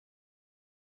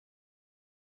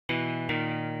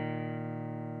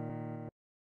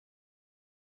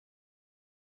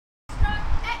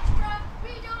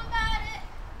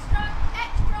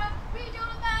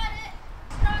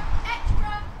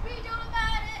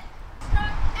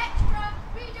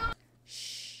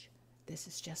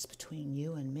just between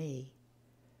you and me,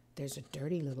 there's a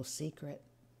dirty little secret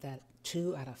that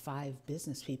 2 out of 5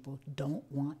 business people don't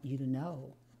want you to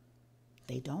know.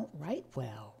 They don't write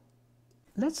well.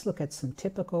 Let's look at some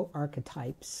typical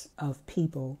archetypes of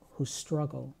people who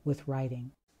struggle with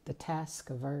writing. The task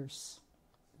averse.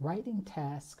 Writing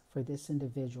tasks for this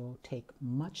individual take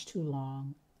much too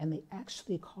long, and they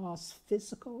actually cause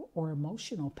physical or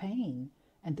emotional pain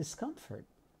and discomfort.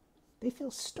 They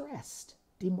feel stressed,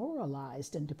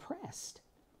 demoralized, and depressed.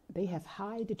 They have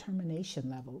high determination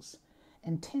levels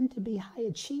and tend to be high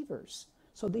achievers,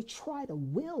 so they try to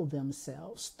will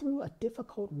themselves through a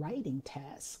difficult writing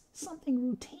task, something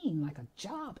routine like a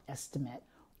job estimate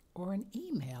or an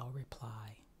email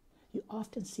reply. You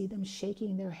often see them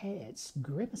shaking their heads,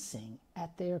 grimacing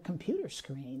at their computer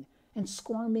screen, and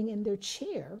squirming in their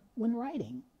chair when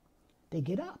writing. They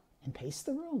get up and pace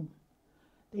the room.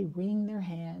 They wring their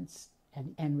hands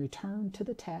and return to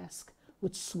the task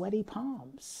with sweaty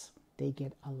palms. They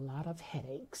get a lot of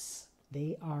headaches.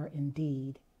 They are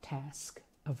indeed task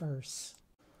averse.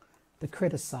 The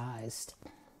criticized.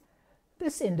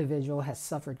 This individual has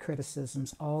suffered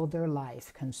criticisms all their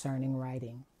life concerning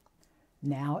writing.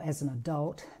 Now, as an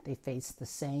adult, they face the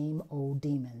same old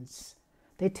demons.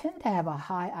 They tend to have a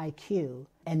high IQ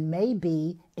and may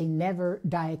be a never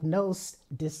diagnosed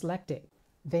dyslexic.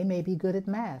 They may be good at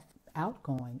math,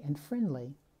 outgoing and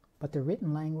friendly, but the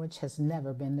written language has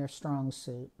never been their strong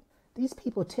suit. These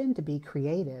people tend to be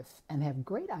creative and have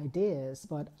great ideas,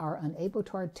 but are unable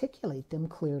to articulate them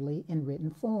clearly in written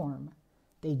form.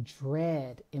 They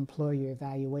dread employer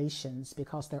evaluations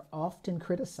because they're often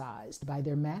criticized by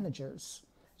their managers,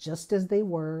 just as they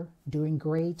were during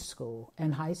grade school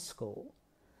and high school.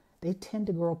 They tend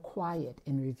to grow quiet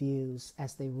in reviews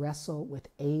as they wrestle with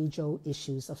age-old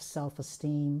issues of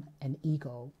self-esteem and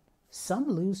ego. Some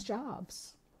lose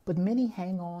jobs, but many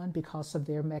hang on because of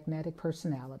their magnetic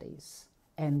personalities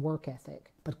and work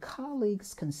ethic. But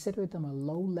colleagues consider them a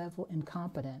low-level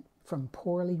incompetent, from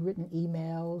poorly written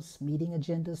emails, meeting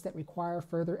agendas that require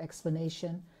further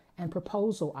explanation, and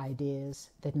proposal ideas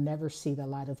that never see the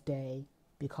light of day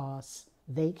because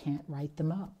they can't write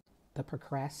them up. The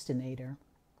procrastinator.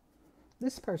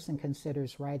 This person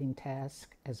considers writing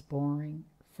tasks as boring,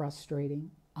 frustrating,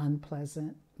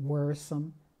 unpleasant,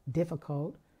 worrisome,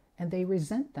 difficult, and they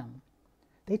resent them.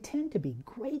 They tend to be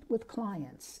great with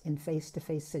clients in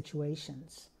face-to-face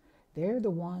situations. They're the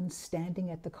ones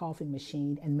standing at the coffee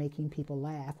machine and making people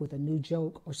laugh with a new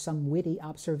joke or some witty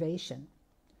observation.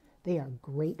 They are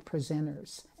great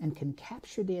presenters and can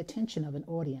capture the attention of an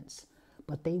audience,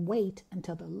 but they wait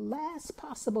until the last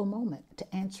possible moment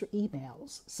to answer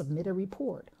emails, submit a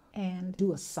report, and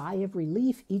do a sigh of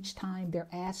relief each time they're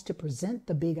asked to present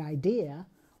the big idea,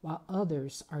 while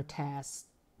others are tasked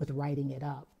with writing it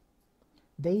up.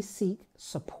 They seek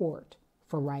support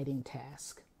for writing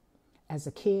tasks. As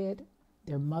a kid,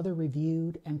 their mother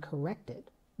reviewed and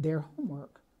corrected their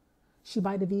homework. She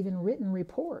might have even written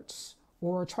reports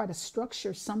or tried to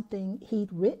structure something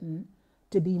he'd written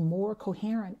to be more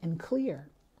coherent and clear.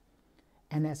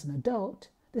 And as an adult,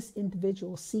 this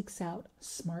individual seeks out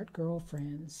smart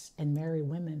girlfriends and marry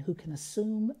women who can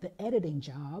assume the editing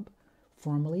job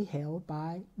formerly held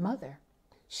by mother.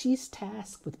 She's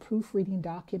tasked with proofreading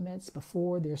documents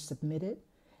before they're submitted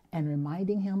and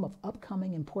reminding him of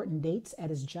upcoming important dates at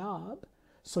his job,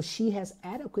 so she has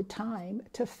adequate time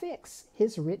to fix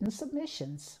his written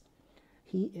submissions.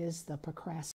 He is the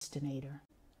procrastinator.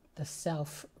 The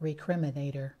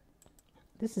self-recriminator.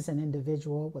 This is an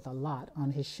individual with a lot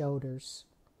on his shoulders.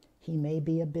 He may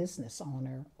be a business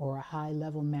owner or a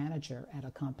high-level manager at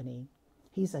a company.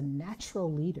 He's a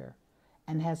natural leader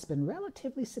and has been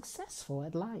relatively successful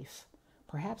at life.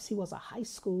 Perhaps he was a high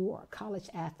school or a college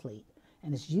athlete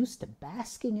and is used to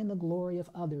basking in the glory of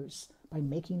others by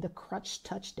making the crutch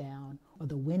touchdown or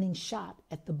the winning shot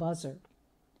at the buzzer.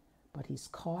 But he's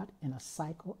caught in a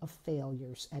cycle of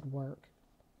failures at work.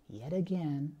 Yet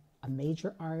again, a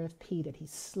major RFP that he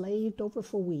slaved over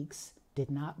for weeks did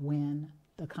not win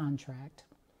the contract.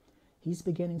 He's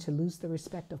beginning to lose the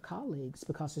respect of colleagues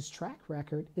because his track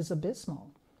record is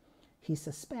abysmal. He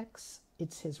suspects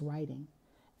it's his writing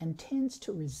and tends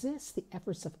to resist the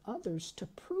efforts of others to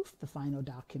proof the final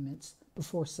documents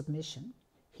before submission.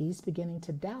 He's beginning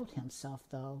to doubt himself,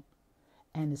 though,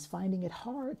 and is finding it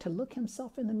hard to look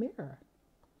himself in the mirror.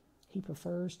 He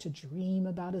prefers to dream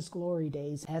about his glory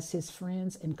days as his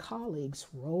friends and colleagues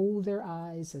roll their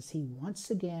eyes as he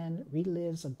once again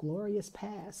relives a glorious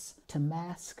past to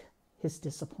mask his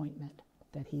disappointment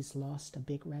that he's lost a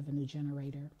big revenue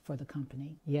generator for the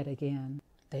company. Yet again,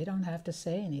 they don't have to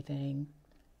say anything.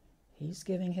 He's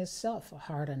giving himself a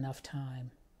hard enough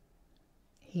time.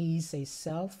 He's a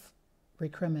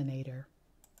self-recriminator.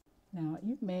 Now,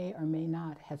 you may or may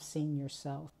not have seen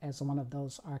yourself as one of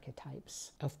those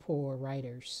archetypes of poor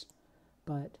writers,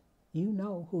 but you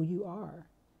know who you are.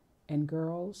 And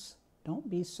girls, don't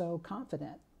be so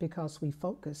confident because we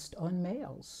focused on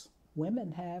males.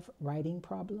 Women have writing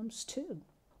problems too.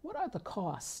 What are the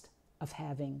costs of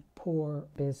having poor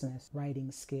business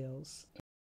writing skills?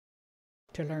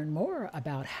 To learn more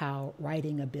about how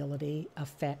writing ability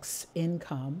affects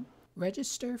income,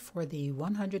 register for the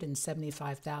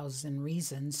 175,000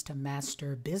 Reasons to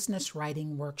Master Business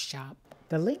Writing Workshop.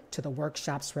 The link to the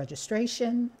workshop's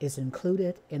registration is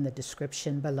included in the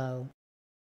description below.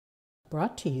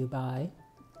 Brought to you by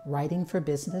Writing for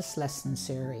Business Lesson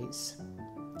Series,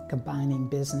 combining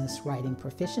business writing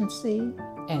proficiency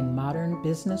and modern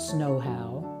business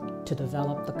know-how to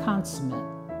develop the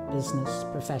consummate business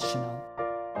professional.